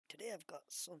Today I've got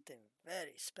something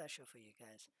very special for you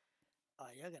guys.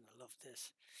 You're gonna love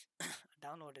this. I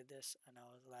downloaded this and I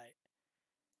was like,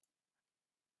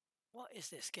 what is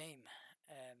this game?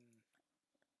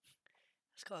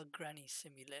 It's called Granny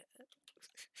Simulator.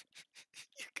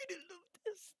 You're gonna love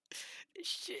this. This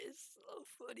shit is so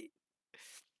funny.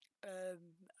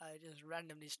 I just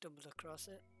randomly stumbled across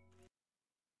it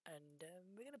and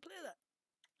we're gonna play that.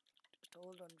 Just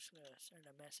hold on, I'm just gonna send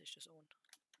a message to someone.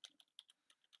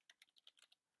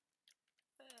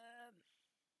 Here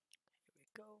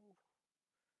we go.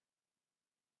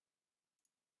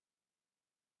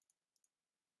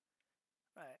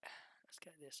 Right, let's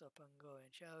get this up and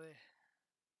going, shall we?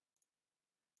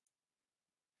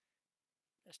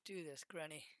 Let's do this,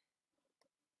 Granny.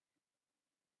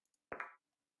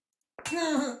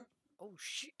 Oh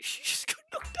shit, she just got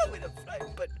knocked out with a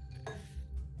frying pan.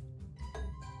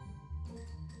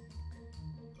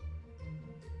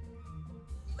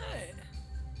 Right.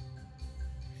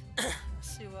 Let's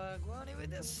see what I go on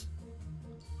with this.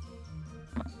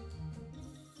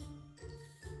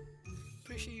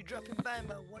 Appreciate you dropping by,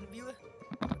 my one viewer.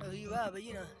 I don't know who you are, but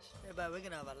you know, we're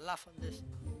gonna have a laugh on this.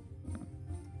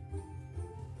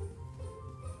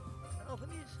 Can I open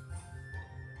these?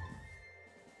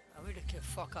 I'm ready to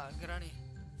fuck out, Granny.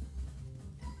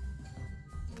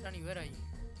 Granny, where are you?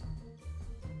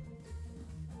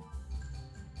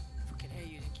 Fucking hear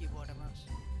you using keyboard and mouse.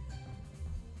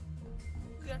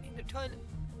 Granny in the toilet.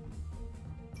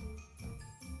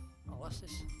 Oh, what's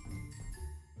this?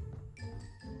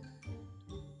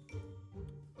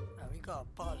 Oh, we got a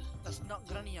bottle. Let's knock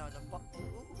Granny out of the bottle.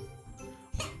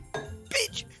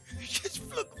 Bitch! You just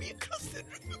flung me across the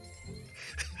room.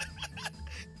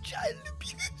 Child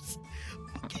abuse.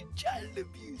 Fucking child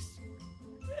abuse.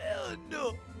 Hell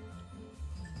no.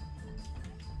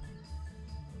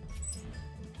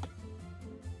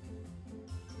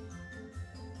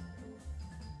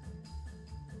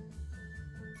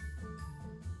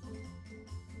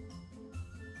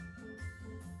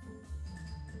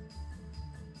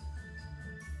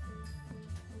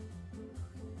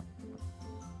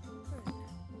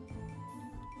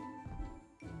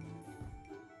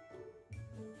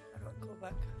 Go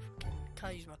back.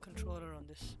 Can't use my controller on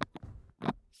this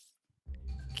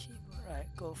keyboard. Right,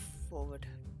 go forward.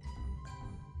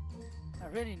 I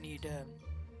really need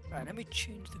right, let me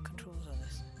change the controls on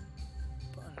this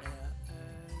button there.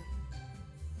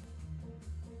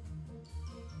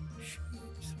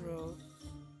 Shoot, throw.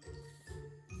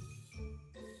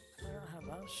 I don't have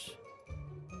mouse.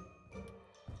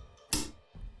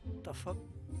 What the fuck?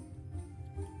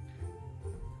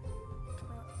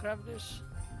 Come on, grab this.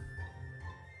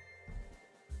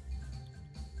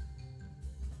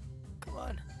 Come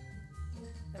on.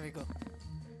 There we go.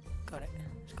 Got it.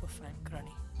 Let's go find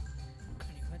Granny.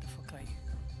 Granny, where the fuck are you?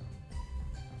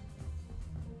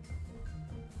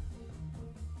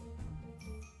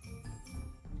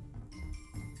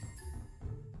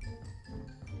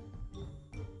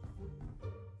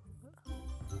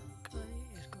 Granny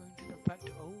is going to the back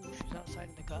door. Oh, she's outside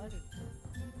in the garden.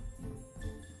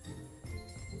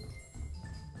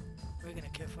 We're gonna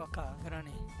kill fuck out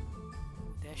Granny.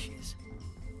 There she is.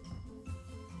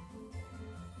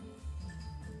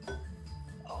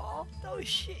 Oh, that was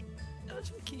shit. That was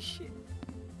fucking shit.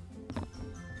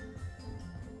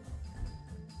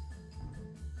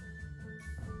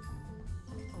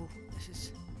 Oh, this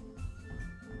is...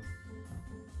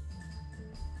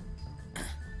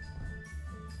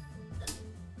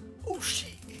 oh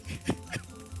shit!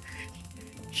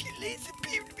 She laser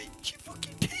beamed me. She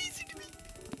fucking tasered me.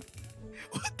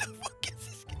 What the fuck is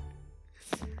this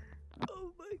game?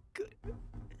 Oh my god.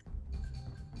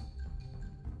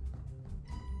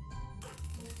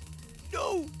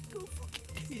 No! Don't fucking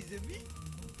taser me!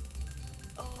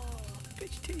 Oh,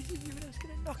 bitch tasing me when I was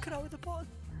gonna knock her out with the ball.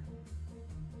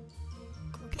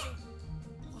 Come on, get her.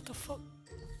 What the fuck?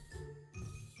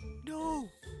 No!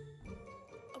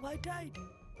 Oh, I died.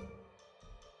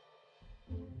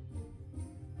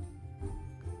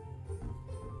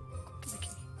 Come, give me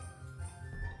key.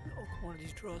 Open one of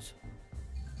these drawers.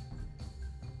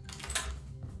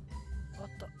 What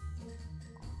the?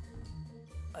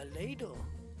 A ladle?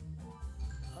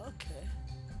 Okay.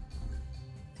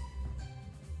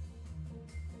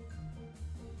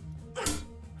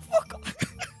 Fuck off!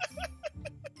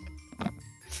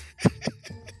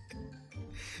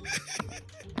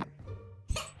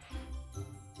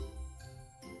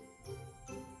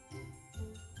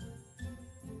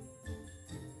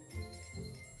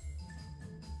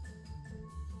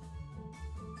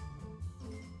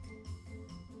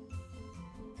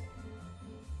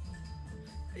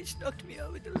 It knocked me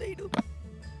out with the ladle.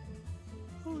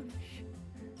 Oh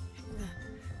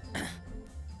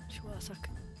fast I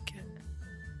can get.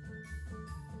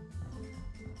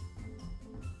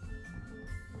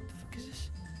 What the fuck is this?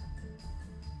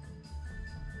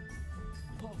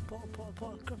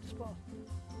 Bottle, grab this bottle.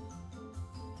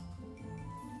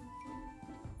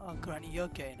 Oh, Granny, you're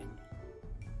getting it.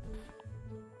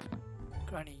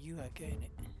 Granny, you are getting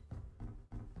it.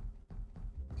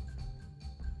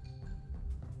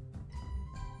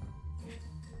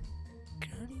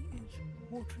 Granny is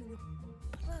watering the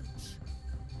plants.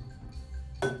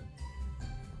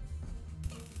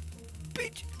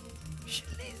 Bitch! She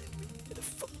lazy me. Where the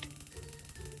fuck did...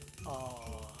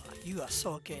 Oh, you are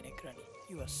so getting it, Granny.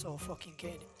 You are so fucking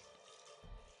getting it.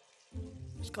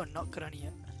 Let's go knock Granny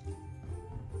out.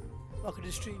 Welcome to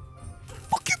the stream.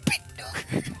 Fucking bitch, no!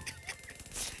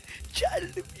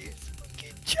 Child abuse.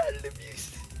 Fucking child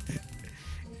abuse.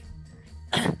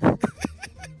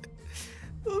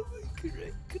 Oh my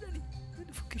god, Granny. Where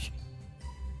the fuck is she?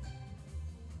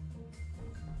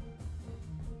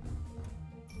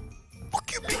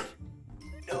 Fuck you, bitch!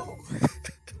 No!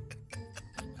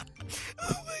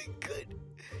 Oh my god!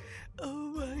 Oh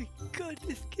my god,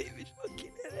 this game is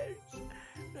fucking hilarious!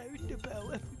 Right, we need a better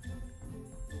weapon.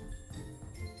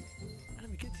 Let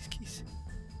me get these keys.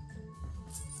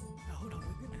 Now, hold on,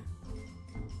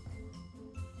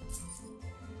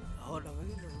 we're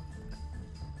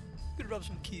gonna rob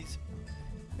some keys.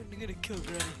 We're gonna kill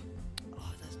Granny.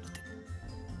 Oh, that's nothing.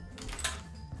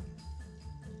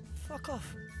 Fuck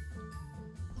off.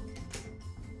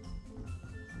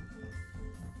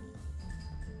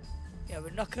 Yeah,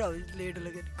 we'll knock her out with the ladle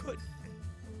again. Good.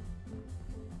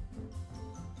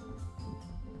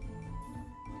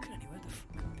 Granny, where the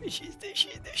fuck? She's there.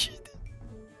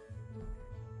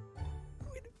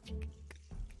 Where the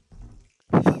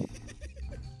fuck?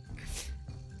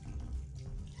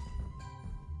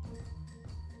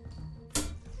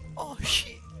 Oh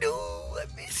shit, no, I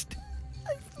missed.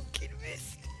 I fucking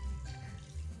missed.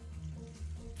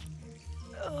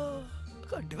 Oh, I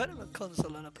got a development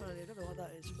console on apparently, I don't know what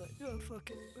that is, but oh fuck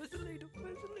it. Where's the ladle?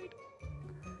 Where's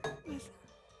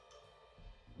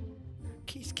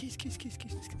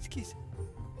keys.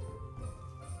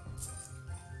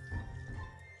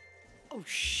 Oh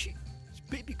shit, this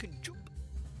baby can jump.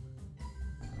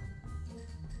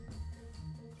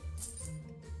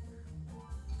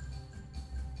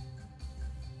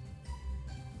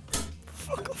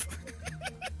 Fuck off.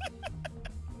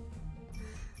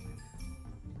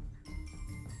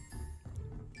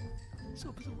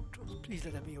 So please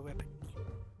let that be a weapon.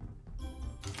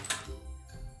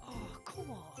 Oh,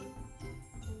 come on.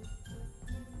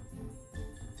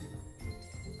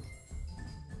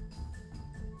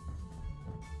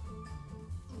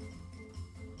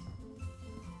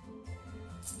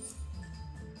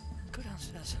 Go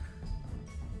downstairs.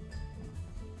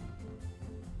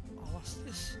 Oh, what's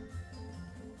this?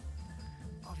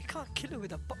 Oh, we can't kill her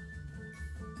with a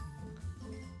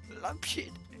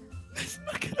lampshade. Let's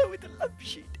knock her out with a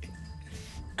lampshade.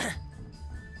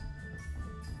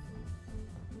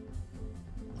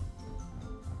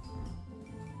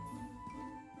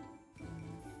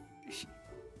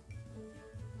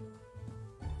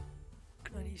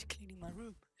 Granny's cleaning my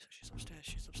room. So she's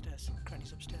upstairs.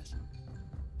 Granny's upstairs.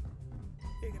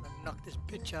 You're gonna knock this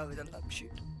bitch out with a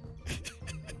lampshade.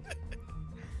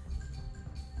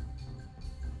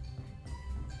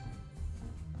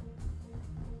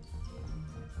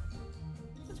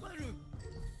 That's my room.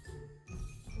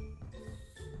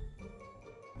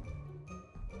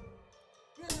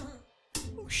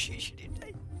 Oh shit, she didn't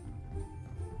die.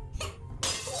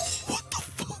 What the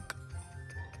fuck?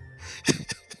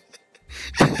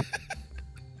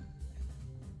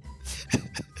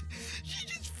 She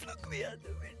just flung me out the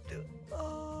window.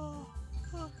 Oh,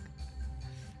 fuck.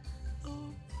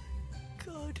 Oh,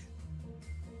 God.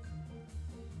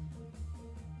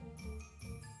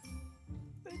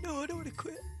 No, I don't want to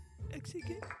quit. Exit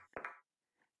game.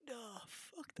 Nah,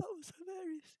 fuck, that was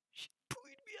hilarious. She pulled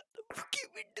me out the fucking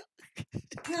window.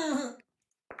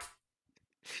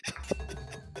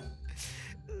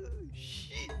 Oh,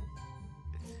 shit.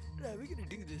 Right, we're gonna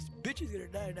do this. Bitch is gonna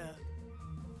die now.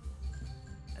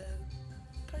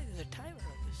 Apparently there's a timer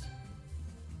on this.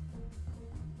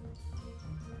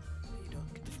 You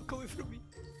don't get the fuck away from me.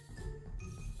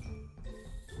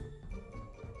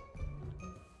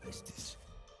 What's this?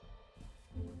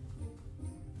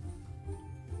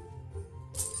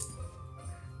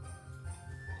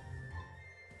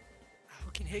 I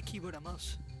fucking hate keyboard and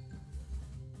mouse.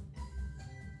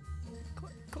 Come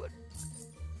on.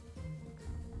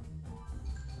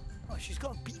 Oh, she's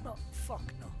got a beam up.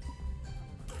 Fuck no.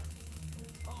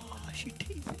 Oh, she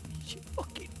tased me. She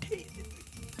fucking tased me.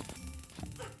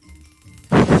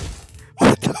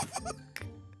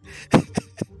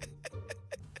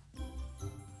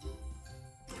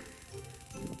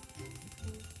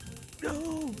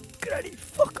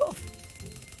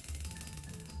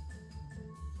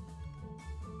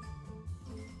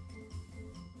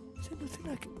 there nothing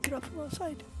I can grab from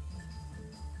outside?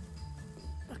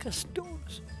 Like a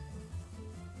stones.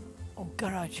 Oh,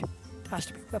 garage. There has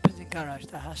to be weapons in garage.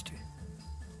 There has to.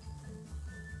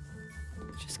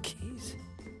 Just keys.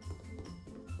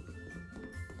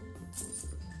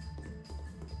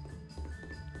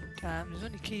 Damn, there's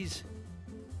only keys.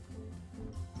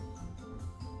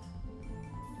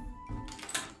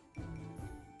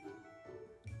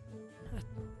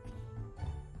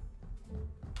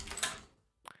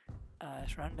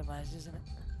 It's randomized, isn't it?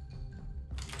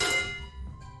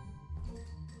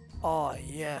 Oh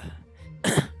yeah.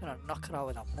 Gonna knock her out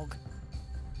with that mug.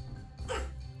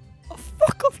 Oh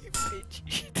fuck off, you bitch!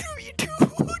 She threw you to a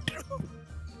wardrobe.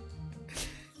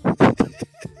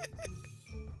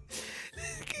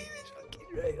 This game is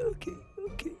fucking right. Okay.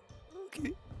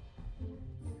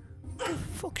 What the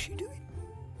fuck's she doing?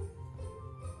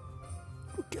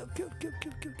 Okay.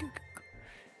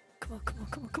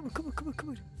 Come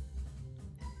on.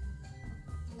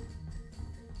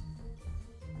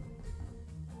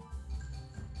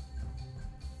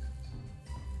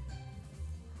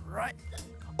 Right.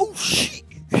 Oh shit!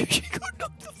 She got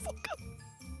knocked the fuck up.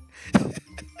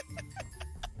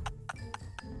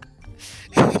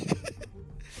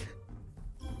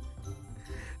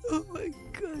 Oh my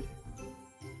god.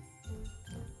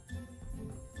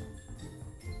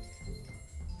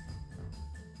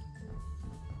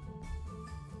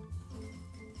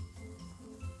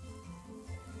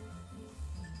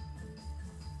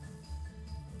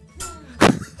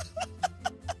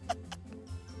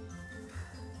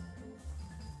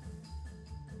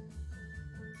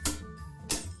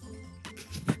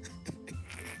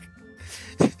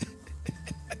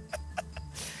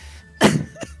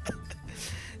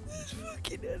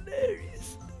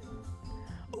 Hilarious.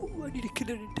 Oh, I need a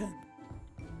killer in time.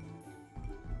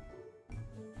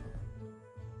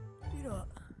 You know what?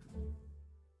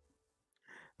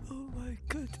 Oh my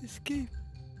god, this game.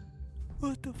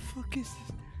 What the fuck is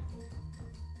this?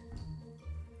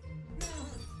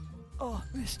 Oh,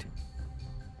 missed.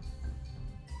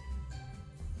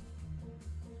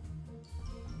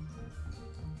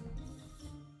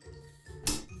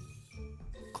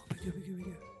 Come here.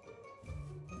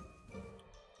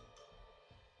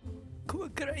 Come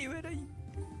on, Granny, where are you?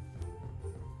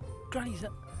 Granny's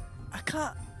up. I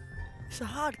can't. It's a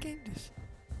hard game, this.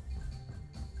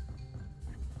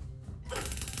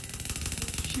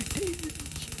 She tased me.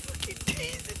 She fucking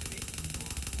tased me.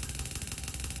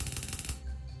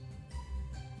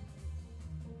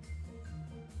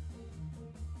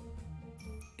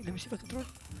 Let me see if I can throw it.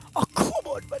 Oh, come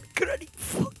on, man. Granny,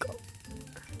 fuck off.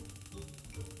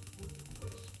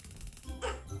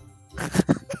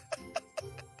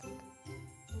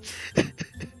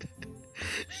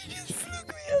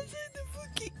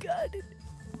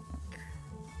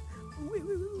 Wait.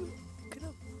 Get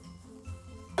up.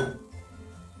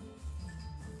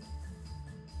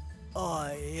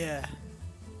 Oh, yeah.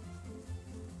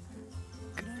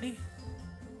 Granny?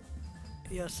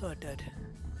 You're so dead.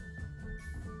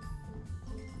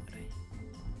 Right.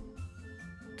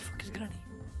 What the fuck is Granny?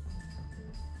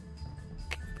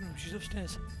 Okay, bro, she's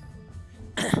upstairs.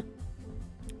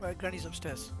 Right, Granny's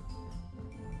upstairs.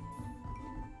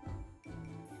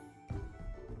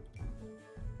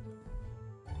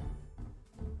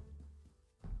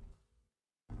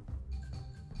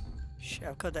 Shit,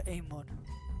 I've got the aim on.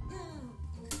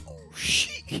 Oh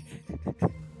shit!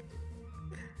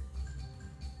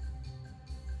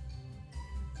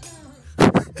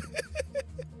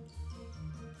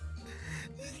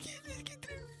 Let's get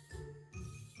through.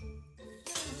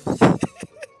 Oh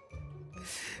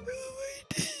my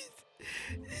days!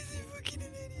 This is fucking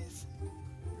hilarious.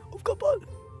 Oh, come on!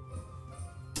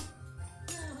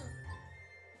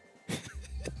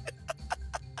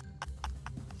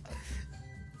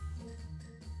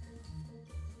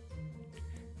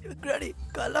 Granny,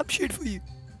 got a lampshade for you.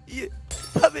 Yeah,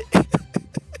 have it. Oh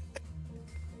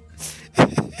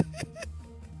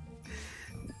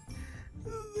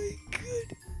my god.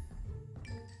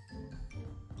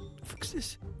 What the fuck's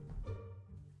this?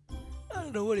 I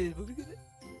don't know what it is, but we're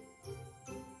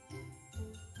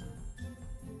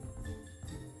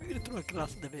gonna throw a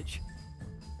glass at the bitch.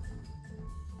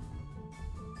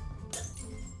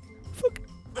 Fuck.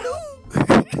 No!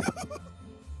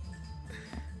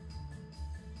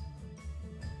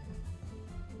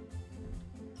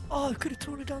 Oh, I could have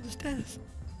thrown it down the stairs.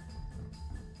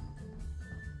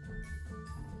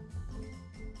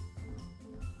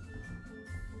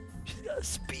 She's got a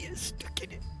spear stuck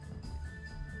in it.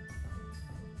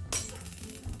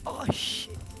 Oh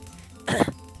shit.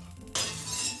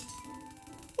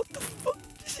 What the fuck?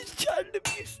 This is child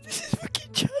abuse. This is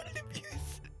fucking child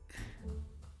abuse.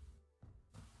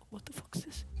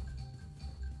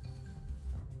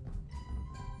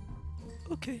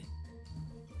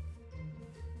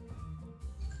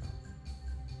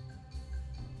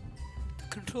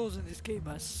 controls in this game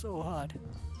are so hard.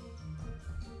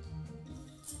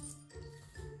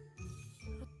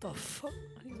 What the fuck?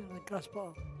 I think there's a grass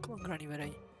bottle. Come on, Granny, where are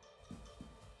you?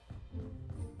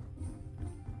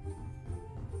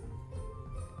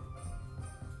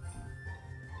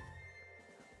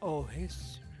 Oh,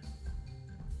 his.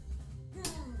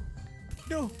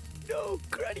 No, no,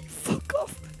 Granny, fuck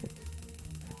off!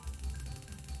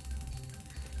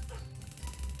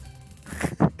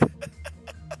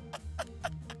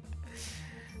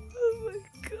 Oh my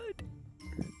god!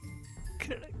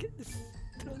 Can I get this?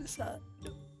 Throw this out?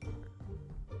 No.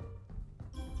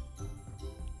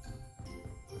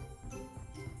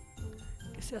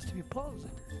 Guess it has to be paused.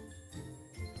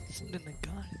 Something in the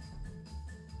garden.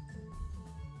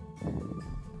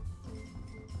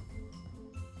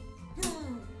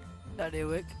 That didn't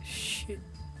work. Shit.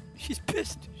 She's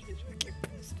pissed. She's fucking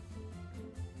pissed.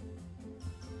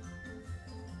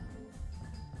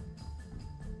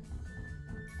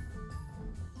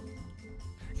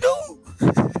 No!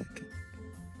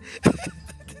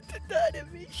 The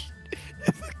animation.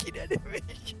 The fucking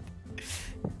animation.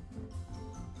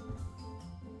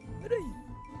 Where are you?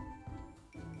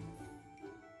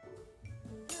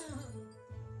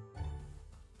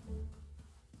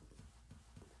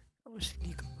 I'm a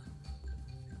sneaker.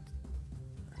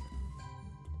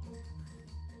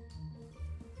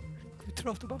 Can we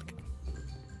throw off the balcony?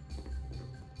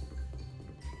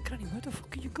 Granny, where the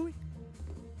fuck are you going?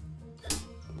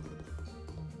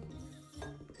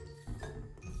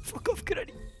 Fuck off,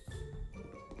 Granny!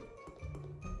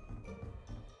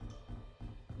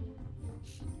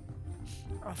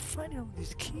 I'm finding all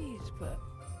these keys, but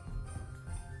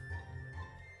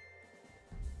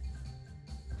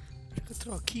I could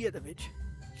throw a key at the bitch.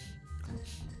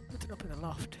 Put it up in the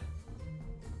loft.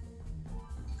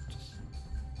 Just...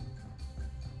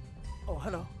 Oh,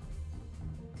 hello.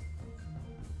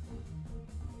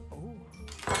 Oh.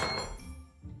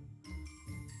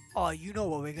 Oh, you know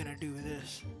what we're gonna do with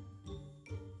this.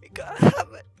 We got a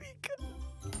hammer. We got a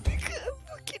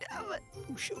fucking hammer.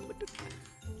 Oh, shit. What the...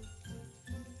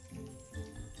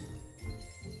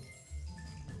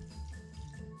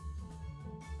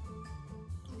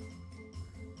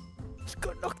 Let's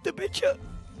go knock the bitch up.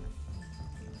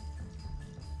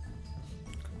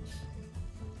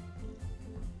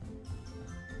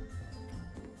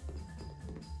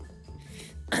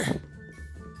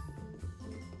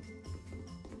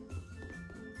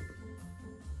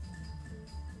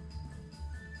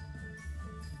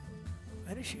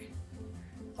 Where is she?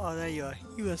 Oh, there you are.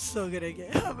 You are so gonna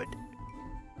get hammered.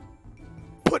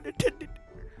 Pun intended.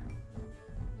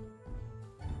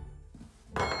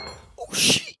 Oh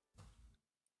shit!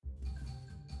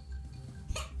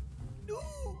 No!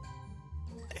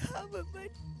 My hammer, man.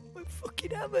 My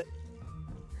fucking hammer.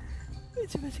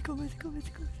 Where's it go? Where's it go? Where's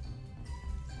it go?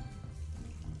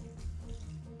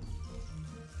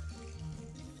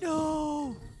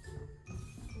 No!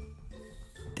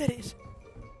 There it is.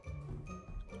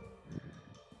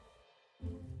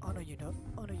 Oh no, you don't.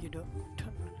 Oh no, you don't.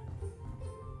 Turn around.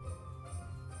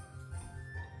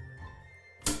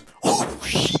 Oh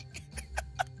shit!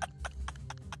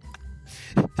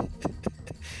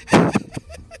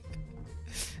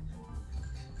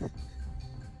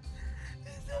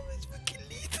 This hammer's fucking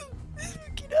lethal. This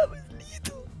fucking hammer's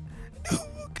lethal. No,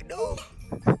 fuck no.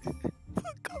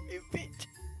 Fuck off, you bitch.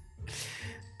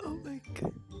 Oh my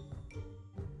god.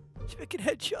 She's making a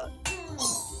headshot.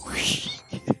 Oh shit.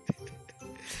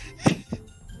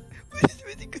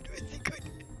 Where's it good? Where's it good?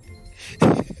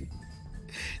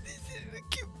 This is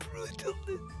fucking brutal.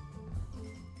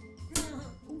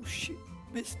 Oh shit.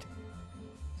 Missed.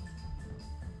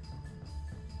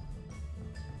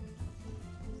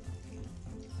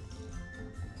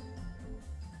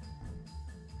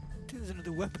 There's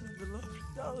another weapon in the loft.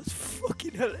 That was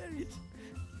fucking hilarious.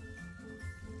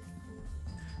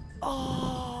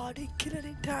 Oh, I didn't kill it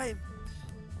in time.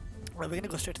 Right, we're gonna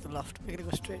go straight to the loft. We're gonna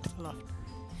go straight to the loft.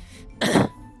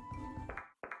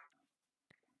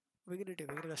 We're gonna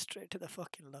go straight to the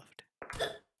fucking loft.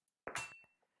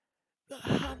 The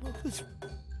hammer was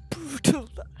brutal.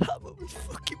 The hammer was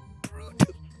fucking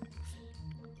brutal.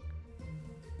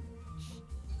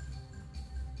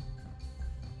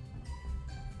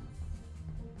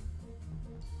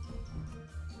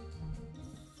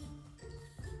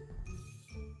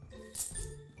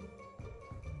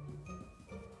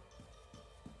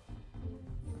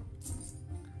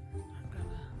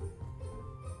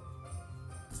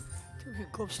 We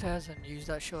can go upstairs and use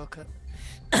that shortcut.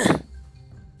 That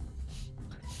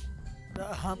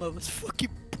hammer was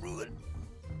fucking brutal.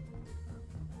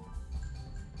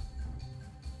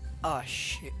 Ah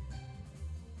shit.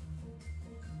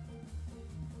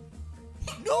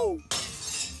 No!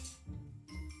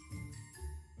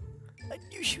 I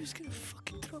knew she was gonna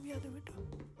fucking throw me out the window.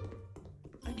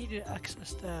 I needed to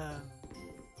access the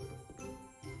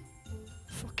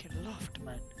fucking loft,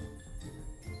 man.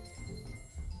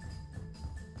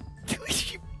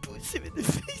 She puts him in the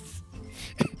face.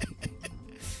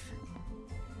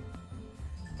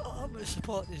 Oh, I'm gonna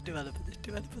support this developer. This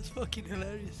developer's fucking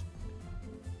hilarious.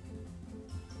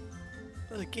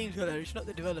 Well, the game's hilarious, not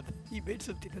the developer. He made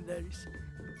something hilarious.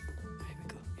 Here we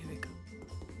go, here we go.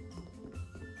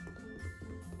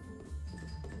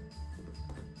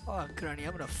 Oh, Granny,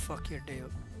 I'm gonna fuck your day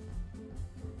up.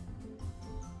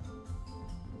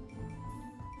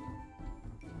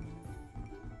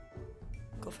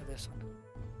 Go for this one.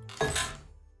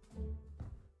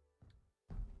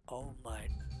 Oh my.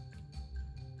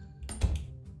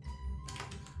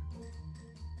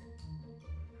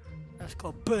 That's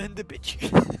called burn the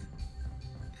bitch.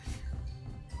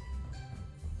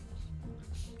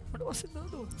 What was in the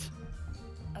other ones?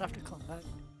 I'll have to come back.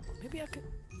 Maybe I could.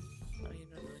 Oh, you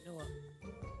know what?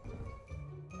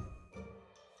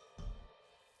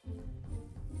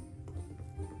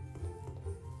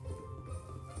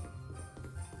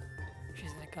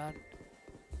 She's in a garden.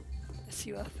 Let's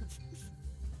see what happens.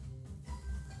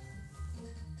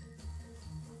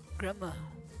 Grandma.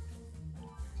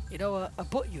 You know what? I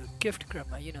bought you a gift,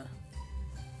 Grandma, you know.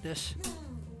 This.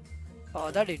 Oh,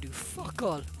 that didn't do fuck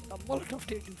all. A Molotov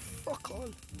didn't do fuck all.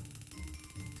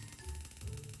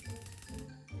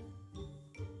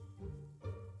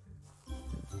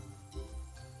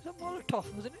 It's a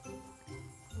Molotov, wasn't it?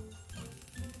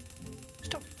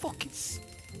 Stop fucking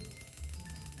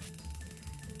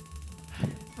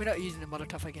We're not using the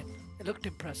Molotov again. It looked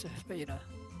impressive, but you know.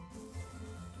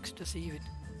 Looks deceiving.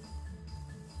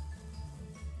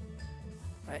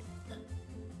 Right.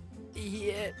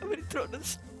 Yeah, I'm gonna throw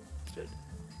this.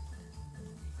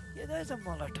 Yeah, there's a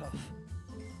Molotov.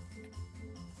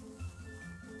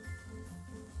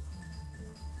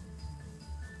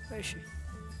 Where is she?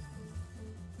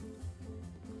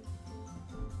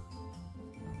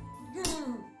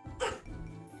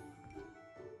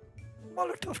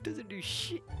 Molotov doesn't do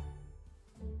shit.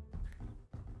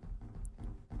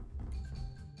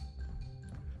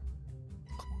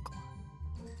 Come on, come on.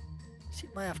 See,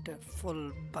 might have to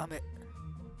full bomb it.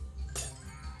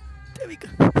 There we go.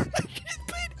 She's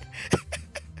playing.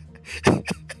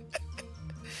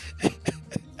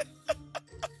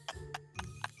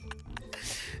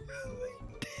 Oh my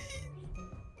days.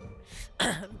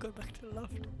 I'm going back to the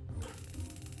loft.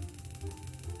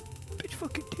 Bitch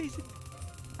fucking tasing.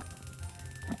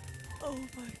 Oh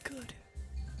my god.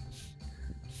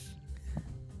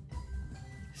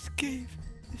 This cave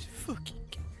is fucking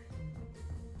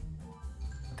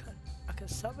I can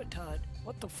sabotage.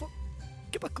 What the fuck?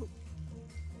 Get back up.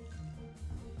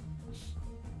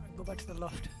 I go back to the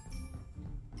loft.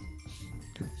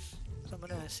 So I'm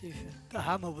gonna see if the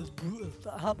hammer was brutal.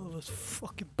 That hammer was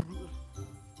fucking brutal.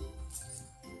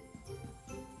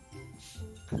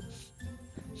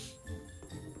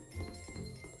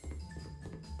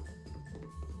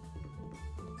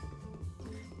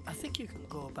 I think you can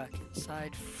go back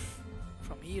inside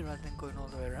from here rather than going all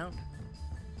the way around.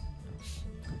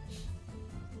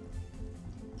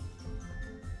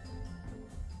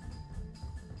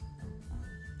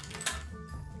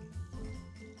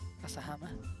 That's a hammer.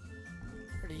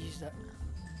 Already used that.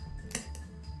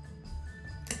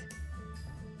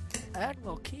 I had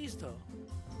more keys though.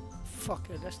 Fuck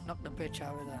it, let's knock the bitch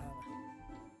out with the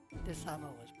hammer. This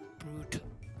hammer was brutal.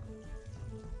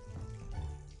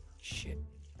 Shit.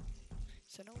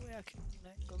 Is there no way I can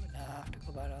go? Nah, I have to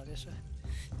go back out this way.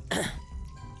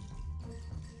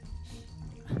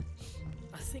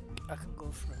 I think I can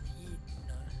go from here.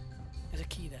 No, there's a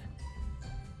key there.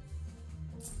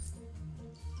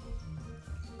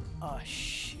 Oh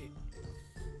shit.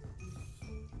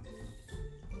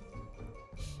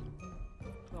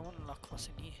 I want to lock what's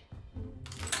in here.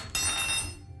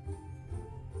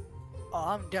 Oh,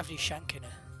 I'm definitely shanking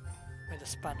her with a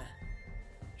spanner.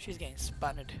 She's getting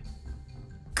spanned.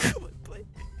 Come on, boy.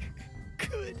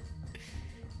 Come on.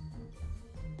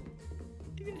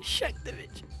 You're gonna shank the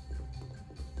bitch.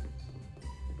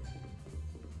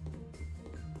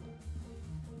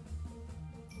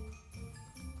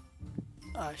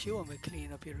 Ah, she won't be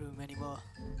cleaning up your room anymore.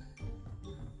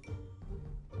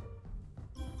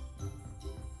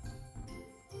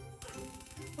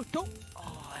 Oh, don't!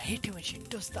 Oh, I hate it when she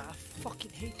does that. I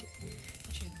fucking hate it.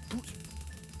 She's brutal.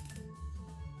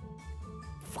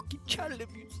 Fucking child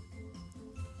abuse.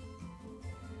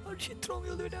 How did she throw me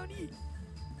all the way down here?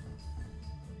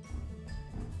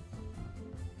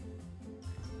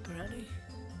 Granny?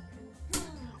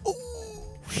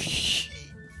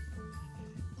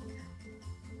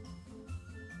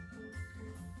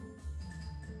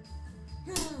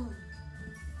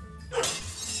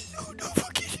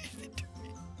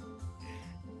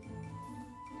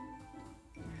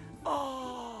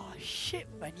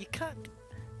 Man, you can't.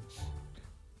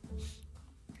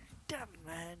 Damn,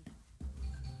 man.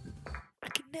 I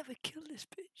can never kill this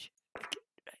bitch.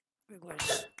 Right, we're going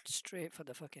straight for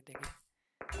the fucking thing.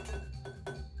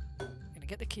 Gonna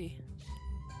get the key.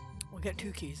 We'll get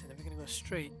 2 keys and then we're gonna go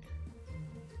straight.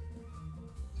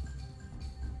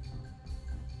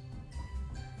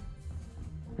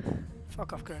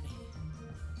 Fuck off, Granny.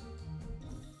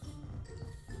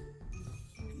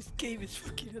 This game is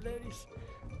fucking hilarious.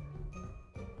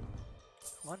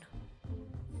 1,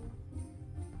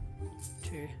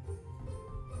 2,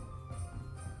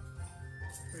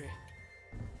 3.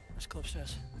 Let's go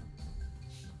upstairs.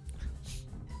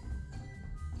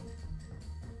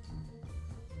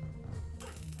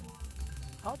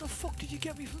 How the fuck did you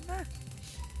get me from there?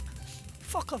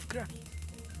 Fuck off, Granny.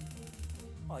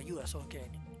 Oh, you are so gay.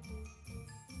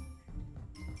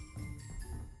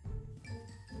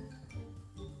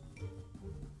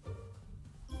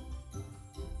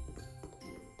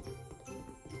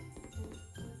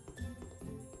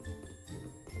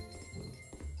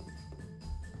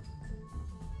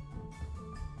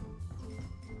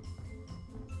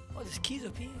 Oh, there's keys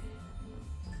up here.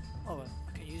 Oh well,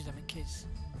 I can use them in case.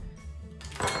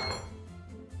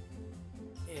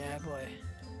 Yeah, boy.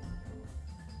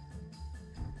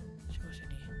 See what's in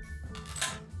here.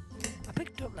 I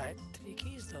picked up like 3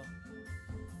 keys though.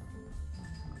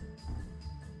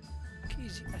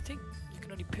 Keys, I think you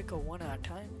can only pick up 1 at a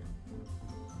time.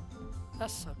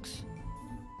 That sucks.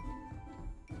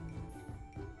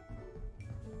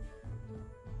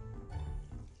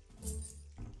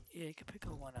 Yeah, you can pick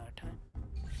up 1 at a time.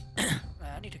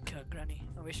 I need to kill Granny.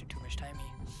 I'm wasting too much time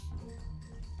here.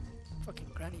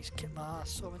 Fucking Granny's kicked my ass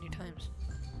so many times.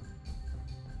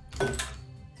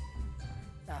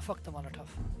 Nah, fuck the Molotov.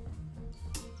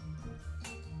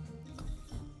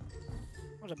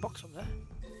 There's a box up there.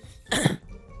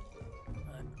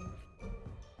 Right.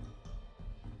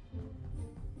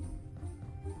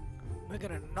 We're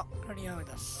gonna knock Granny out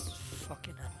with this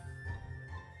fucking hammer.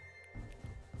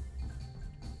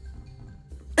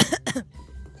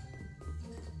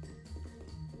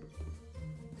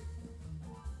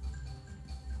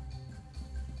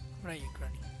 Where are you,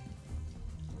 Granny?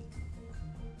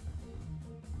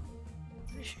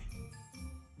 Where is she?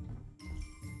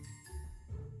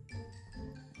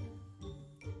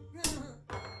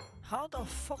 How the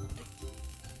fuck did...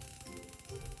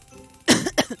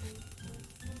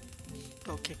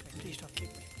 Don't kick me, please don't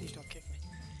kick me, please don't kick me.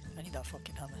 I need that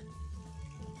fucking hammer.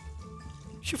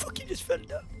 She fucking just fell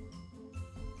down.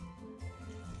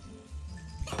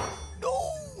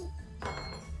 No!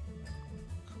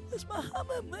 Where's my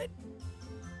hammer, man?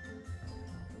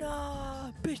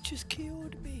 Nah, bitch just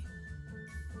killed me.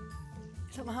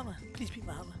 Is that my hammer? Please be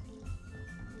my hammer.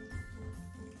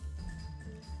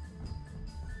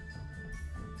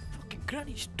 Fucking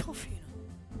Granny's tough, you know.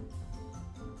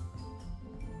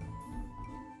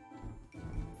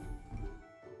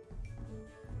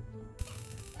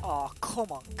 Oh,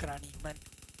 come on, Granny, man.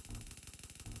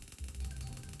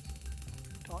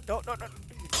 Don't.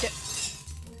 Get.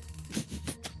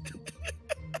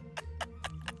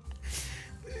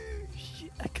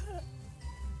 Shit, I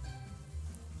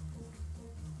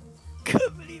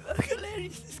can't believe how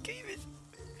hilarious this game is.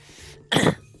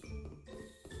 Here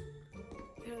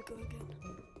I go again.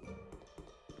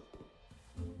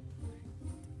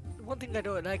 The one thing I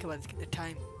don't like about this game is the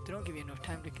time. They don't give you enough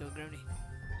time to kill Granny.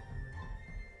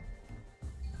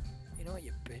 You know what,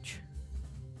 you bitch.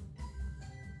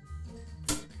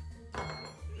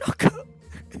 Knock out!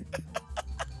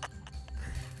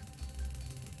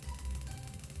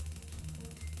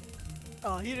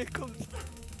 Oh, here it comes.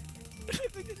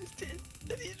 Look at his tail.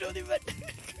 He's running back.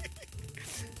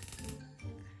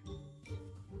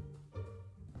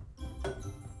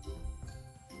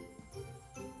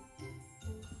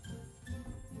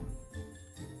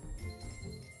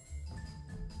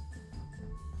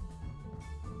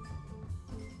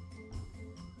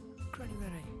 Granny, where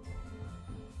are you?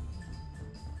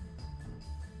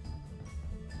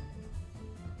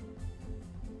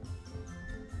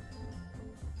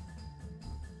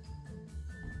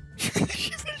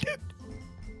 She fell down.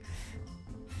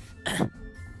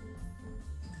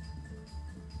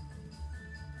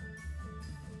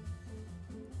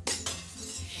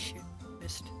 Shit,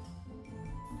 missed.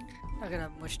 Not gonna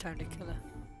have much time to kill her.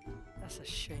 That's a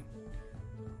shame.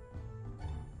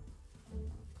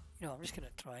 You know, I'm just gonna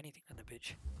throw anything at the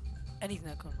bitch. Anything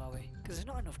that comes my way. Because there's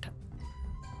not enough time.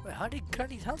 Wait, how did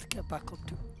Granny's health get back up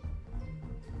to?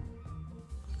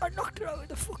 I knocked her out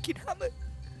with a fucking hammer.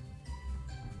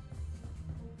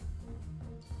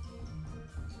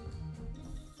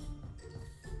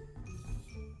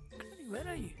 Granny, where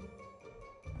are you?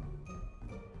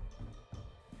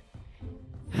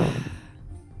 You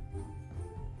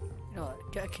know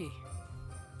what? Get a key.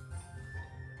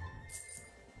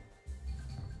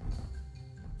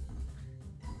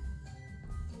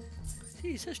 See,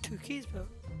 it says 2 keys, but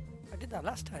I did that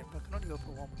last time, but I can only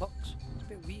open 1 box. It's a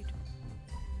bit weird.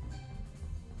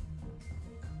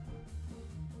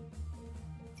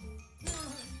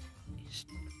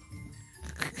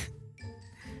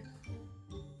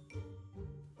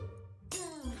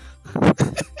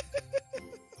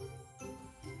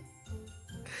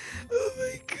 Oh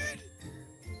my god!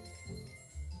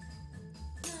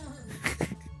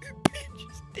 Bitch,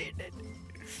 stay dead.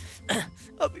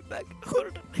 I'll be back.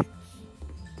 Hold on.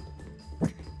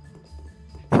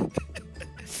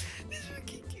 This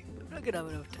fucking kid. I'm not gonna have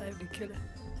enough time to kill her.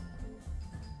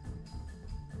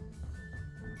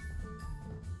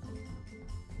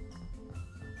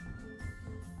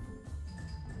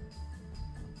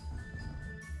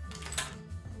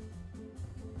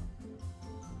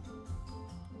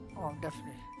 Oh,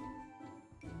 definitely.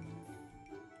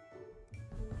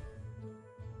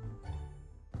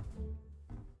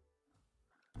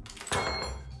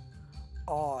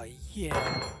 Oh,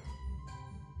 yeah.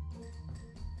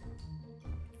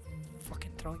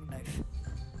 Fucking throwing knife.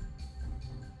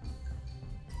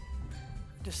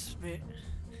 Just wait.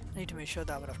 I need to make sure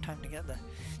that I have enough time to get there.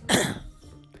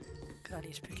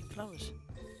 Granny's picking flowers.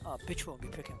 Oh, bitch won't be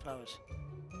picking flowers.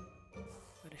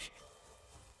 Where is she?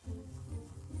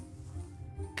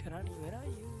 Granny, where are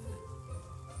you?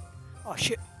 Oh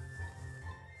shit!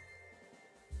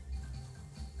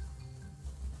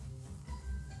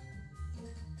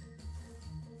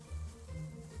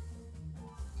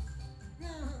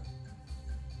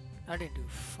 I didn't do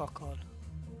fuck all.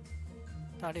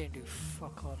 I didn't do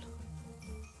fuck all.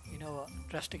 You know what?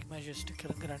 Drastic measures to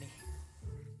kill Granny.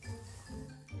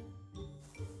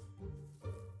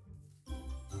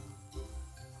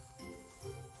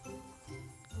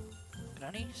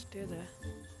 Granny, stay there.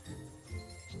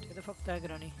 Stay the fuck there,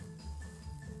 Granny.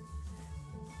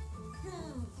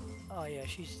 Oh yeah,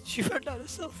 she ran down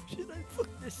herself. She's like, fuck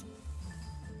this.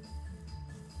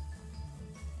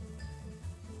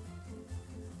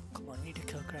 Come on, we need to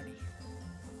kill Granny.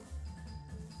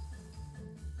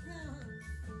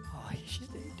 Oh, yeah, she's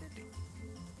dead.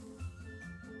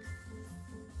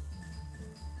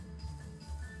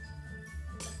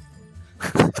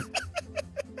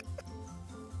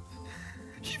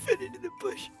 She fell into the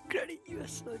bush. Granny, you are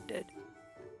so dead.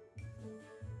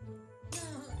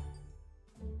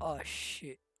 Oh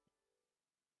shit.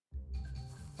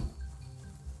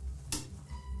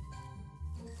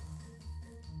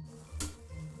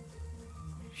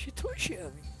 She threw shit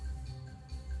at me.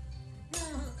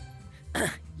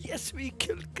 Yes, we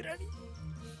killed Granny.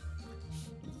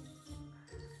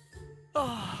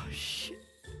 Oh shit.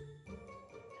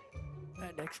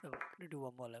 Right, next level. I'm gonna do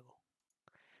 1 more level.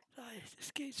 Guys,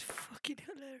 this game's fucking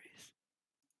hilarious.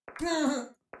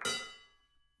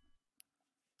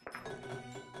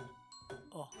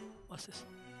 Oh, what's this?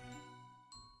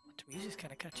 The music's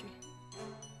kinda catchy.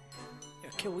 Yo,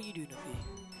 Kill, what are you doing up here?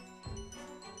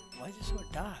 Why is it so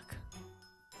dark?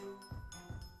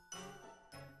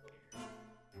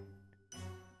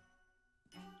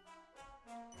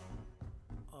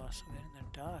 Oh, so we're in the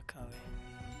dark, are we?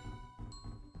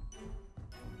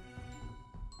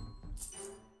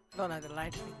 I don't like the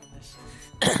lightning in this.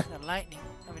 The lightning,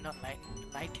 I mean not lightning, the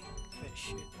lighting is a bit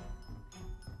shit.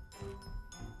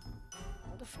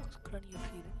 What the fuck's Granny up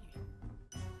here anyway?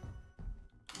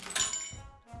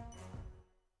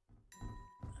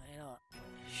 I know,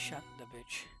 shut the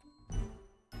bitch.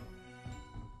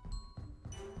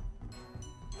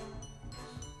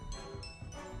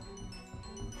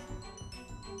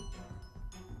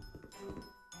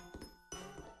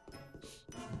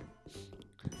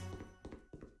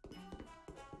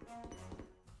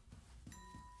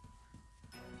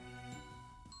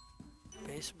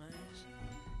 Base maze.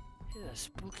 It's a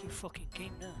spooky fucking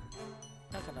game now.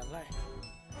 Not gonna lie.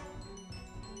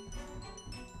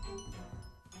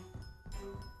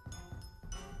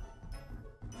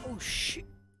 Oh shit!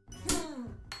 I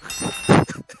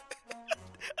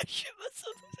shit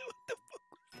myself. I said, what the fuck?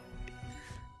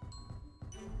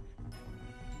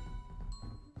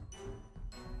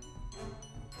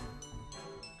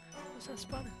 What's that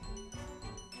spawning?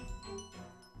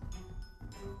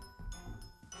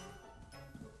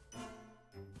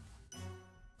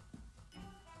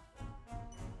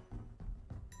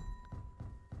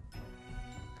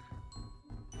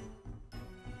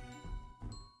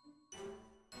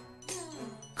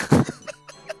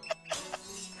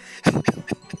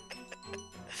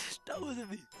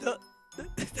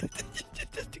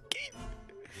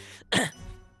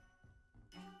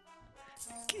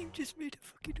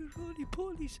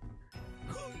 grannies.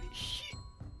 Holy shit.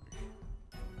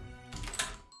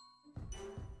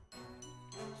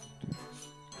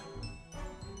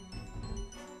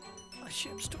 Oh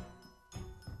shit, I'm stuck.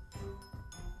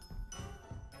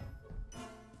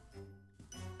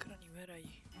 Granny, where are you?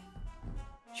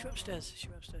 She went upstairs, she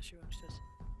went upstairs, she went upstairs.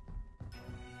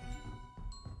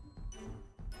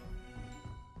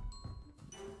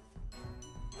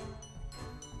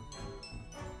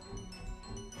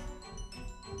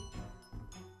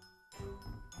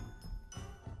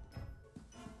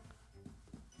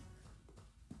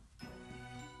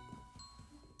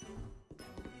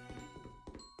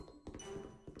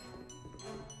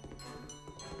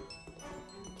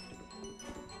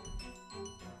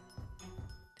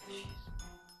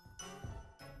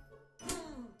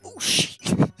 Oh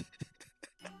shit!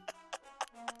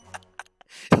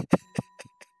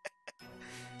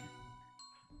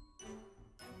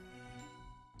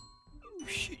 Oh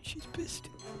shit, she's pissed.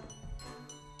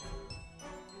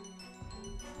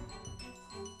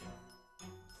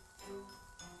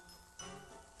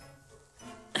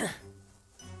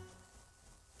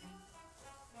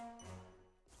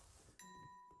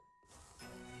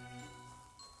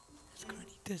 There's Granny,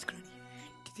 there's Granny.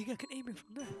 Do you think I can aim it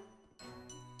from there?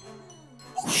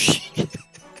 Oh shit!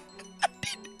 I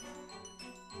did!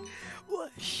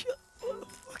 What a shot! What a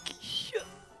fucking shot!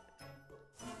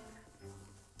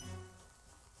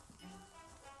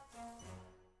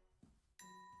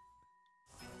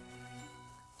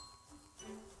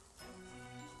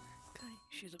 Granny,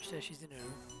 she's upstairs, she's in her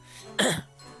room.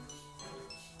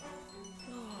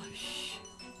 Oh shit.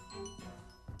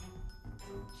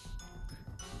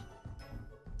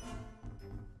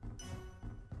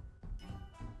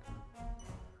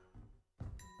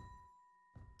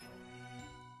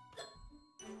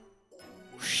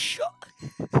 Oh shot!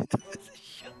 That was a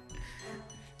shot!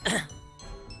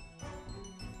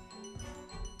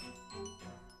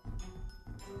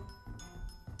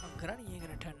 Oh, Granny ain't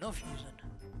gonna turn no fuse on.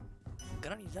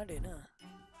 Granny's that in, huh?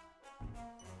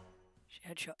 She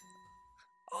headshot.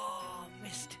 Oh,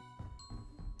 missed.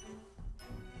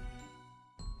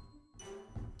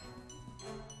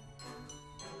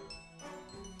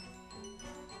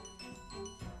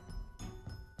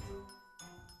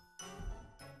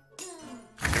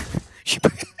 She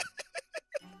broke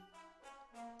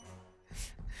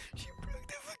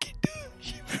the fucking door.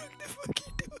 She broke the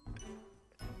fucking door.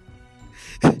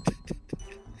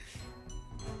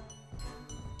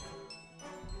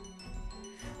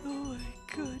 Oh my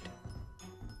god.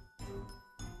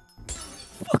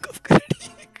 Fuck off, Granny.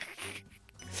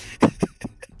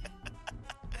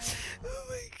 Oh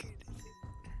my goodness.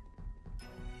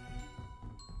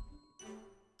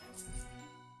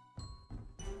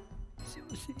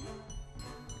 Seriously?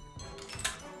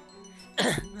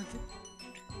 Nothing.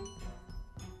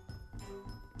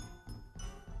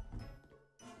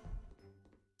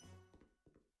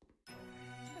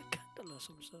 A candle or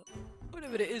some sort.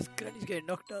 Whatever it is, Granny's getting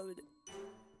knocked out with it.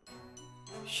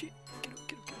 Shit. Get up,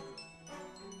 get up, get up.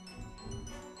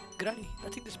 Granny, I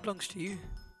think this belongs to you.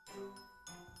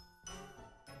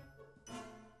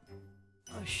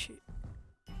 Oh shit.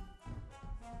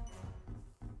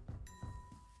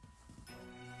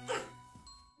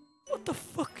 What the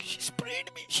fuck? She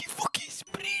sprayed me. She fucking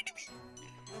sprayed me.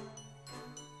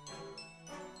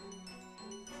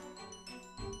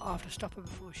 I have to stop her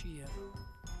before she.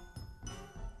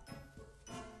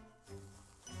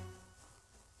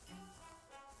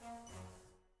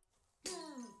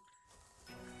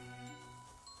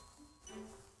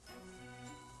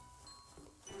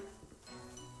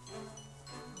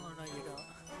 Oh no, you don't.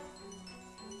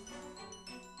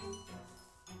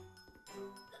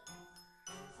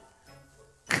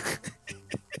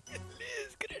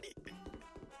 Liz, Granny.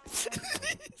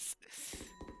 Liz.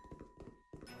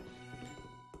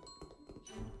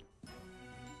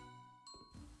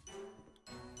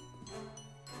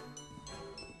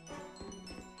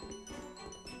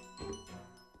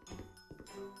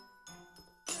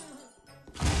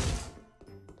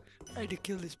 I need to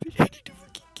kill this bitch. I need to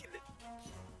fucking kill it.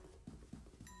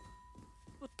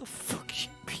 What the fuck is she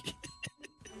beating?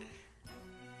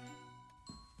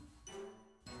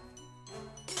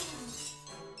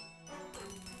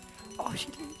 Oh, she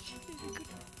did good.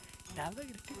 Now I'm not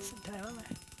gonna take some time, am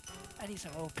I? I need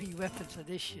some OP weapons for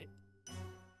this shit.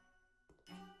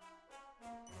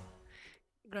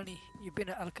 Granny, you've been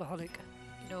an alcoholic.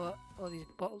 You know what? All these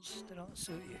bottles, they don't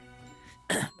suit you.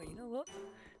 But you know what?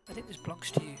 I think this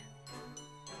belongs to you.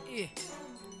 Here.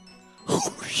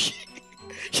 Oh shit!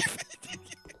 She fell in.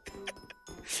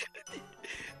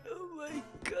 Oh my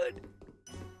god!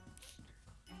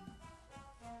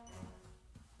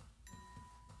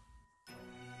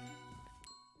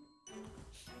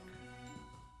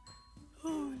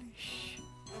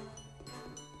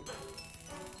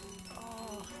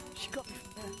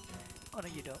 Oh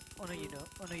no you don't. Oh no you don't.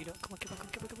 Oh no you don't. Come on, come on, come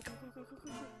on, come on, come on, come on, come on,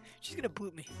 come on. She's gonna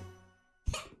boot me.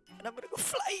 And I'm gonna go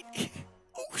flying.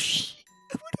 Oh shit.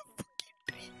 I'm gonna fucking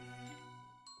tree.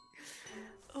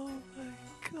 Oh my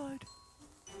god.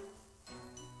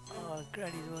 Oh,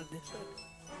 Granny's won this one.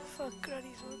 Fuck,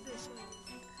 Granny's won this one.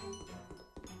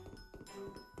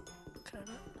 Can I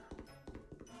not?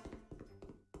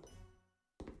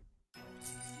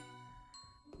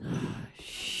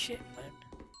 Shit, man.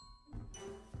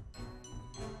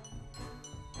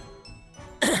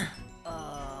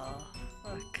 Oh,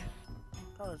 fuck.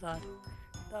 That was hard.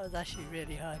 That was actually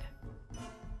really hard.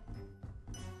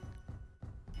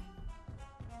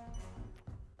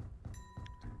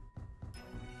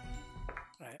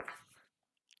 Right.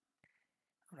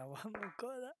 I'm gonna one more go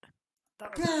at that.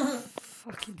 That was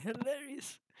fucking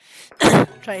hilarious.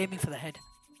 Try aiming for the head.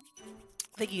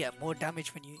 I think you get more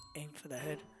damage when you aim for the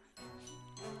head.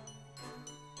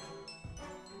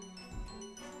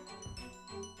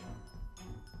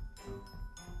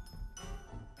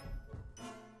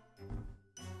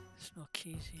 There's no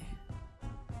keys here.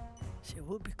 See, it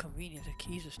would be convenient if the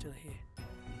keys are still here.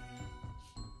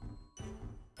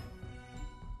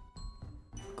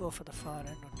 Go for the far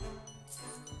end one.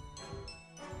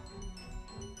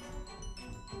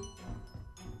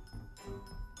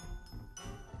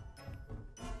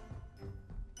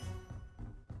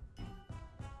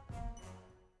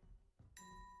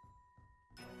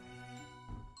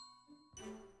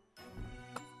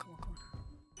 Come on, come on.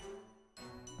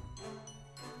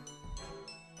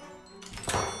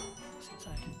 What's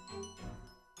inside?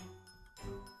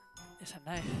 It's a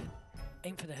knife.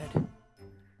 Aim for the head.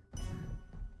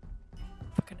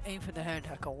 If I can aim for the head,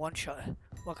 I can one-shot her.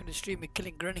 Walk on the street with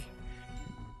killing Granny.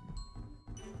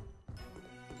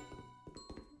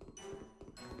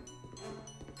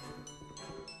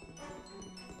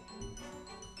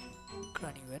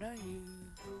 Granny, where are you?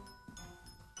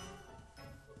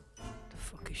 The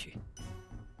fuck is she?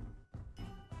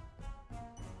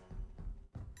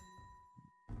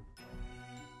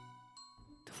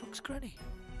 The fuck's Granny?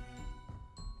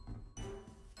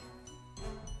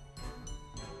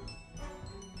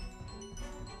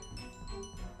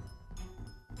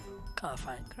 Can't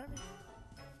find Granny.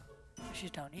 Oh,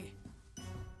 she's down here.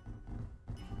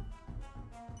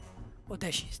 Oh,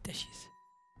 there she is, there she is.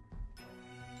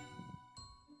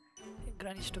 I think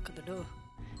Granny's stuck at the door.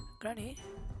 Granny?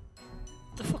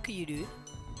 What the fuck are you doing?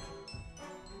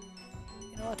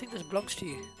 You know, I think this belongs to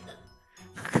you.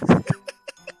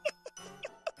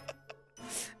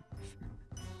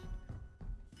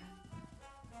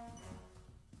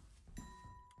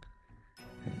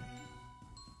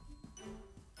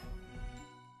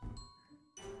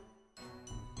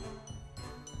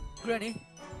 Granny,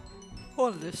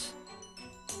 hold this.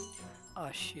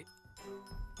 Ah shit.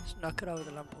 Let's knock it out with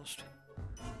the lamppost.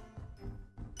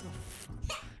 The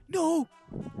fuck? No!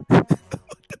 What the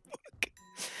fuck?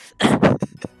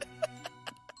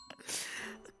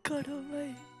 God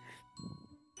almighty.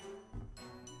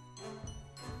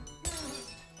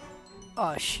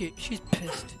 Ah shit, she's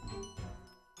pissed.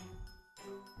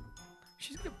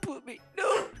 She's gonna put me.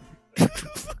 No!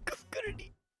 Fuck off,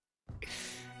 Granny.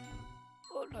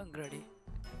 Hold on, Granny.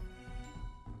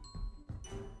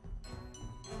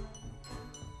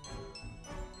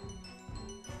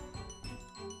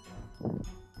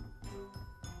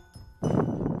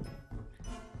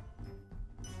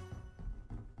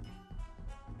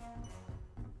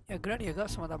 Yeah, Granny, I got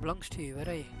some of that belongs to you. Where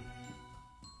are you?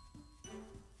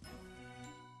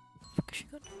 Fuck is she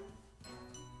gone?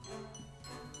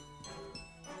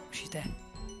 She's there.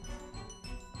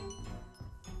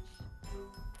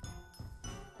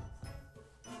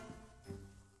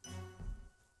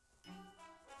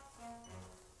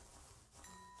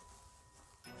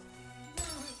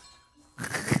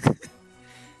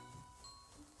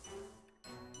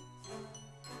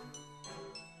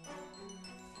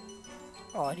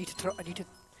 Oh, I need to throw. I need to.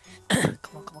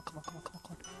 Come on, come on, come on, come on, come on,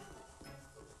 come on.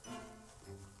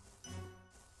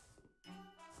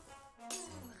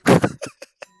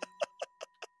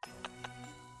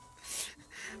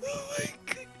 Oh my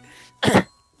god.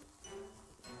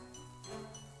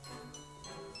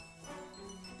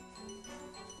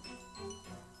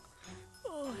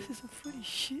 Oh, this is some funny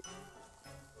shit.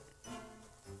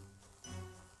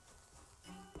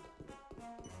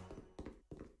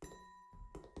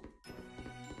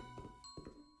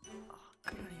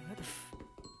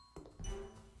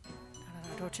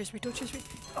 Don't chase me, don't chase me.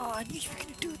 Oh, I knew you were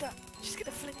gonna do that. She's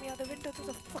gonna fling me out the window. There's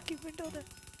a fucking window there.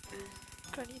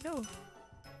 Granny, no.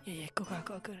 Yeah, go,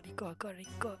 Granny, go, Granny,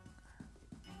 go.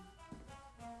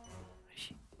 Where is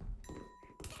she?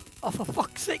 Oh, for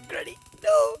fuck's sake, Granny.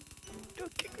 No!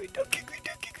 don't kick me, don't kick me,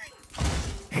 don't kick me.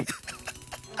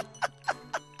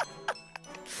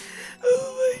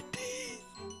 Oh my days.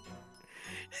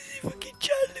 This is fucking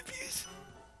child abuse.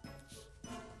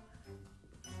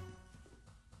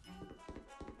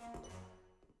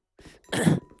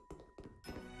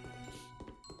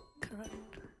 Correct.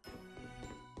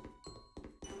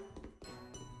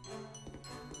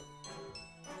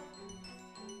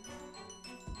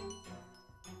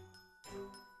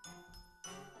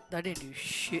 That didn't do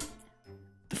shit.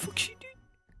 The fuck she did?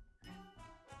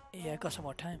 Yeah, I got some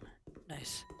more time.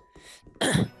 Nice.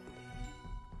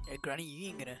 Yeah, Granny, you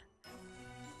ain't gonna.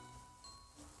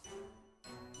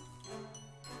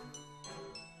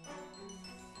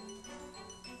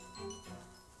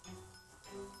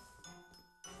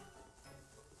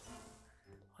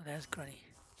 Oh, there's Granny.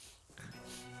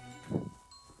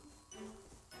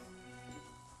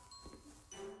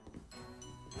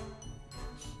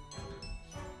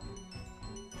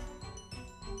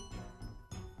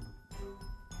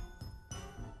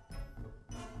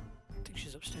 I think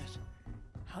she's upstairs.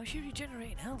 How is she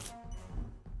regenerating health?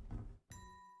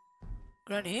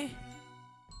 Granny?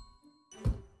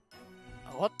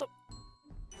 Oh, what the?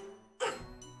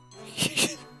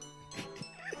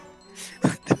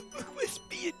 What the fuck was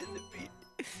being to the beat?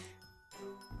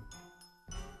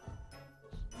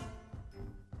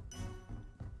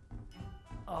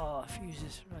 Oh,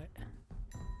 fuses, right.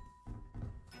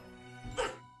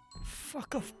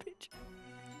 Fuck off, bitch.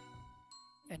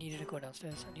 I needed to go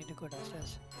downstairs. I need to go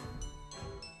downstairs.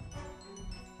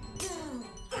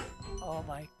 Oh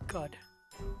my god.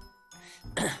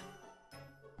 Damn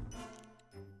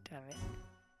it.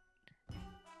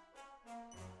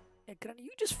 Hey, Granny,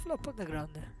 you just flop on the ground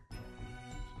there.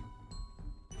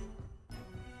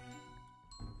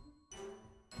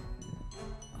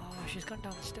 Oh, she's gone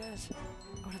downstairs.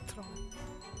 I would have thrown.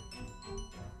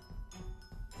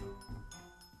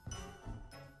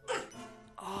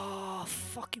 Oh,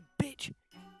 fucking bitch.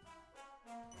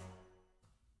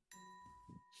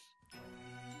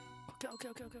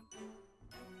 Okay.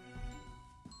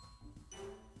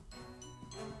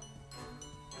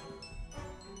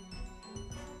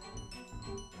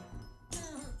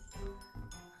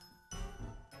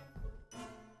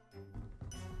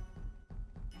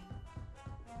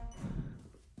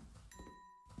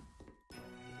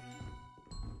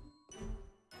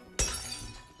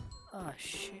 Ah,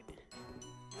 shit.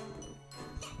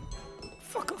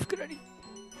 Fuck off, Granny.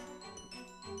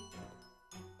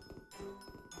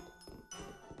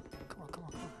 Come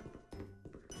on.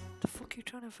 The fuck are you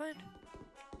trying to find?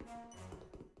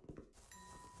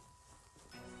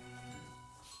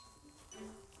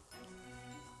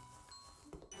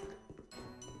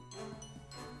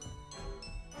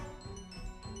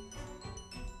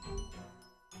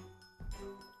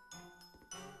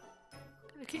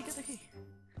 Get the key.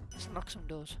 Let's unlock some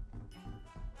doors.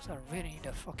 Cause I really need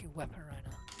a fucking weapon right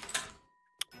now.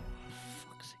 Oh,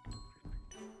 fuck's sake.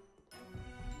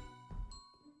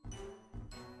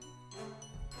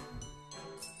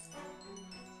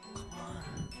 Come on.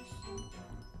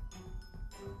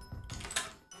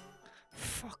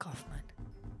 Fuck off, man.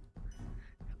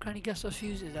 Granny gets those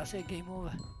fuses, that's it, game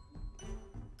over.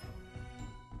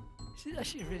 This is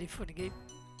actually a really funny game.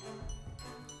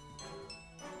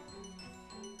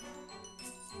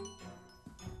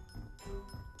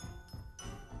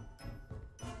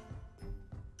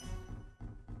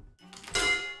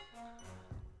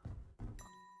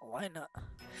 Why not?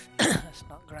 That's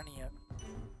not Granny yet.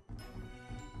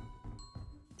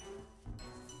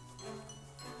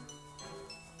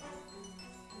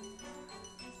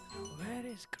 Where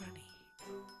is Granny?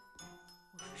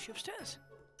 Is she upstairs?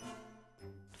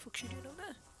 The fuck's she doing over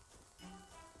there?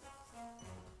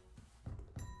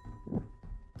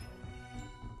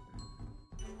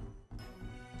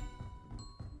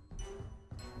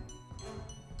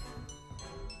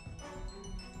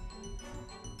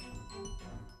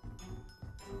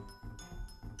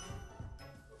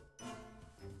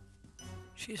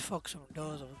 She's fucked some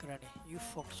doors up, Granny. You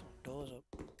fucked some doors up.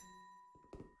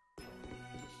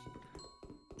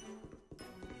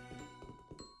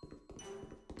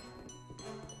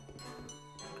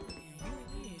 Granny, are you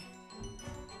in here?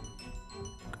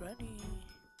 Granny.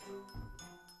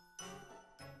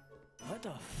 Where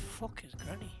the fuck is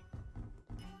Granny?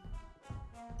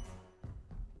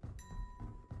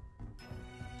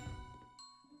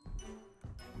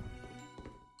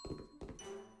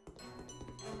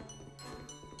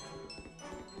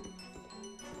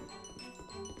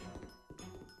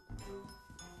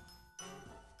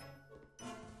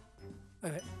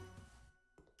 Wait.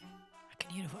 I can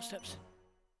hear the footsteps.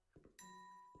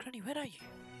 Granny, where are you?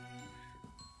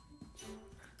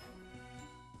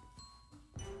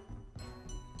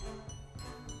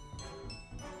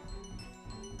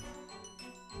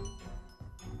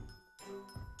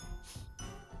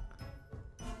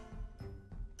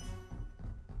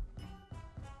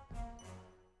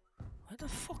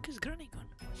 fuck is Granny gone?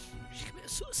 She committed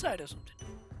suicide or something?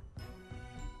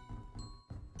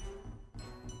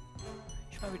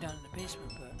 She might be down in the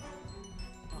basement, but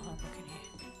no harm looking here.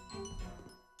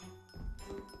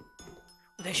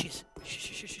 Oh, there she is.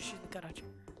 She's in the garage.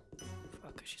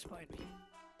 Fuck, she spotted me.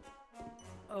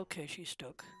 Okay, she's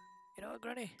stuck. You know what,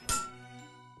 Granny?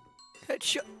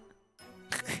 Headshot.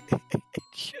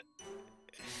 Headshot.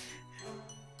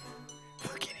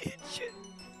 Fucking headshot.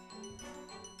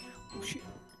 Oh shit.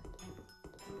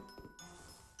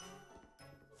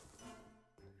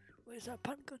 Where's that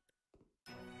pan gun?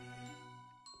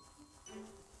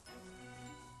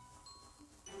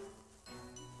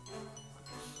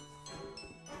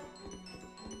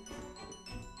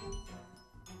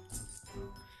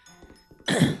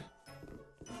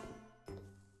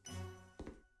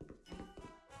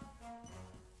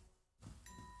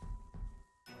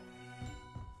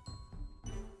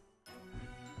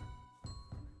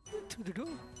 To the door. Oh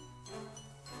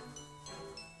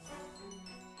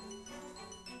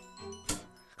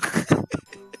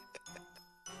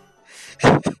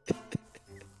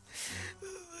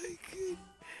my god.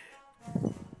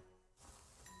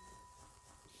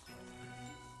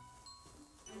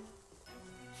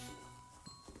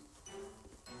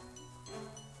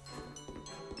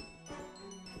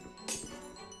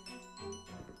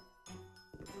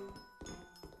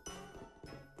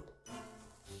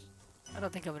 I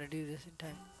don't think I'm gonna do this in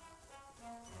time.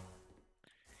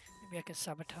 Maybe I can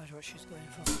sabotage what she's going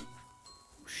for.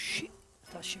 Oh shit!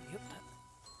 I thought she me up that.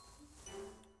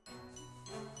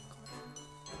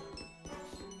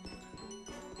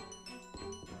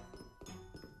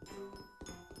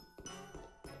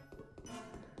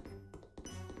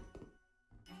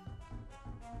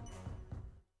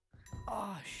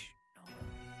 Oh no.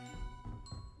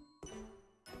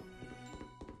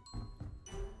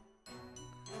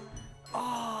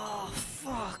 Oh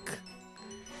fuck!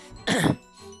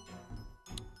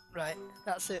 Right,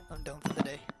 that's it. I'm done for the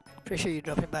day. Appreciate you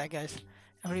dropping by, guys.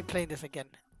 I'm only playing this again,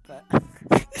 but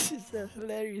this is a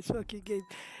hilarious fucking game.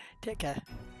 Take care,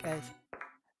 guys.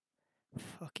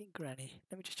 Fucking Granny.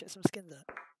 Let me just check some skins out.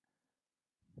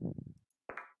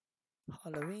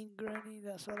 Halloween Granny,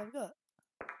 that's all I've got.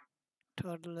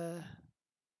 Toddler.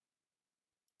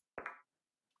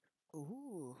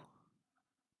 Ooh.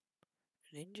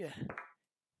 Ninja.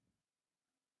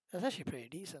 That's actually pretty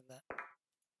decent, that.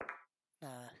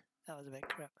 Nah, that was a bit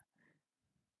crap.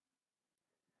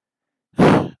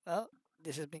 Well,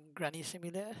 this has been Granny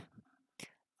Simulator.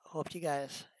 Hope you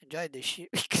guys enjoyed this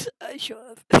shit because I sure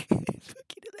have. It's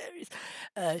fucking hilarious.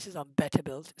 This is on Better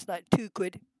Builds. It's like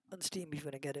 £2 on Steam if you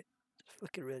want to get it. It's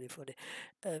fucking really funny.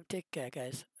 Take care,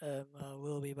 guys. I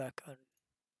will be back on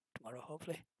tomorrow,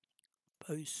 hopefully.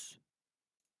 Peace.